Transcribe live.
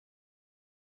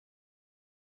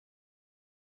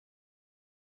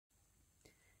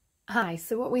Hi,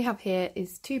 so what we have here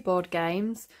is two board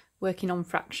games working on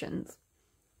fractions.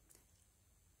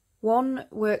 One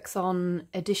works on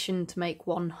addition to make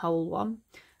one whole one,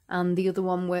 and the other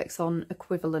one works on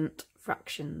equivalent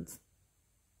fractions.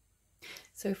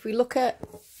 So if we look at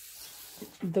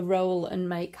the roll and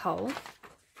make whole,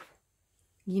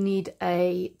 you need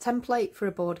a template for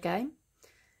a board game,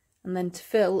 and then to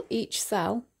fill each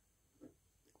cell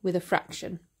with a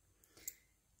fraction.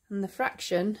 And the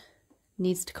fraction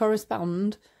needs to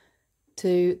correspond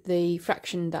to the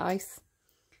fraction dice,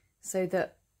 so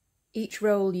that each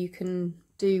roll you can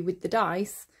do with the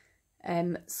dice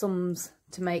sums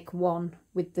to make one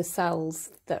with the cells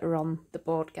that are on the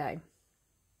board game.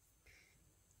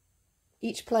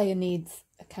 Each player needs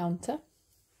a counter,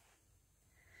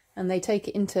 and they take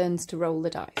it in turns to roll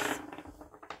the dice.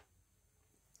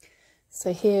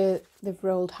 So here they've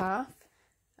rolled half,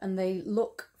 and they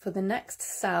look for the next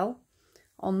cell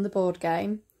on the board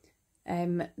game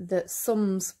that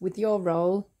sums with your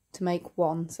roll to make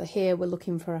one. So here we're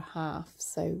looking for a half,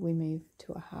 so we move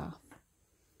to a half.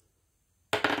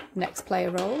 Next player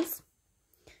rolls,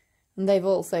 and they've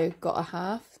also got a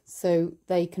half, so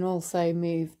they can also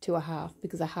move to a half,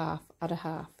 because a half add a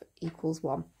half equals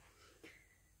one.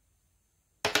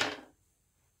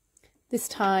 This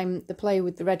time the player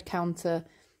with the red counter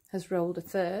has rolled a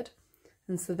third,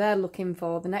 and so they're looking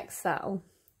for the next cell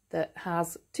that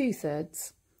has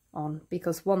 2/3 on,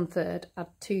 because 1/3 add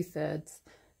 2/3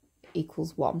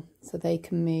 equals 1, so they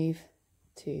can move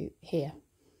to here.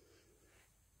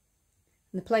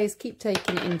 And the players keep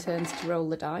taking it in turns to roll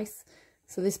the dice,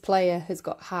 so this player has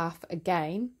got half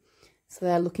again, so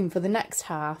they're looking for the next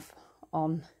half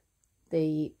on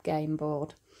the game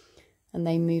board, and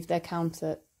they move their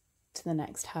counter to the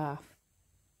next half.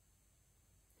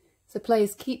 So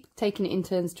players keep taking it in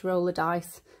turns to roll the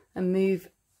dice and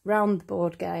move round the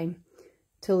board game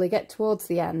till they get towards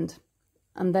the end,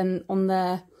 and then on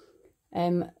their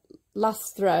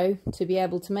last throw, to be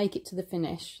able to make it to the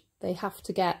finish, they have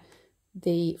to get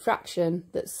the fraction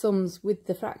that sums with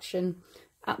the fraction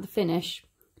at the finish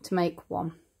to make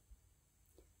one.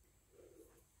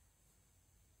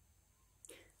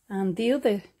 And the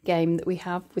other game that we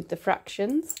have with the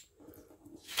fractions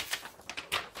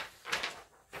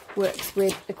works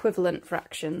with equivalent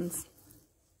fractions.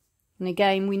 And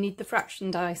again, we need the fraction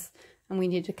dice, and we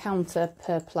need a counter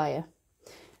per player.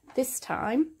 This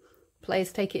time,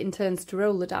 players take it in turns to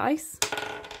roll the dice,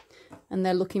 and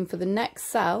they're looking for the next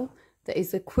cell that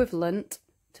is equivalent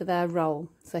to their roll.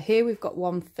 So here we've got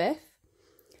 1/5,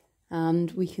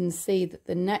 and we can see that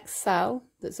the next cell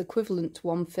that's equivalent to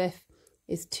 1/5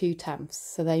 is 2/10.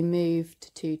 So they move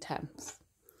to 2/10.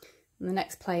 And the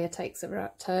next player takes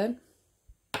a turn,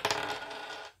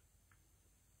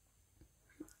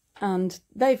 and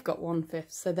they've got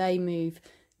 1/5, so they move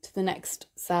to the next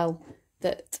cell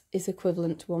that is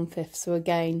equivalent to 1/5. So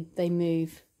again, they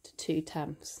move to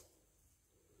 2/10.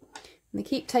 And they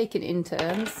keep taking it in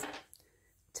turns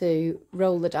to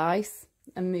roll the dice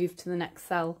and move to the next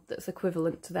cell that's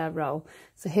equivalent to their roll.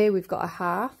 So here we've got a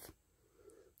half,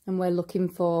 and we're looking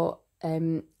for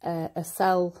a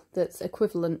cell that's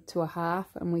equivalent to a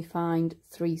half, and we find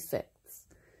 3/6.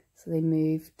 So they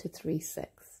move to 3/6.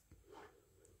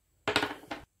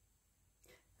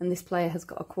 And this player has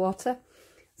got a quarter,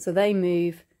 so they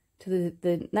move to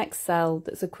the next cell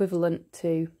that's equivalent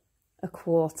to a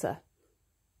quarter.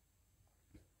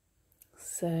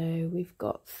 So we've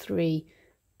got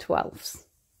 3/12.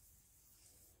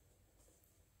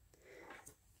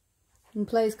 And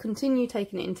players continue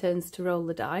taking it in turns to roll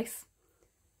the dice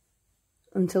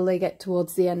until they get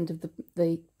towards the end of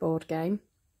the board game.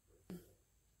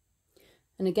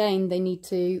 And again, they need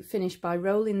to finish by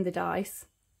rolling the dice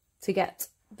to get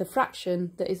the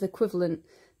fraction that is equivalent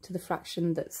to the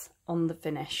fraction that's on the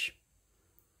finish.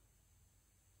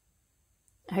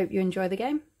 I hope you enjoy the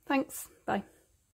game. Thanks. Bye.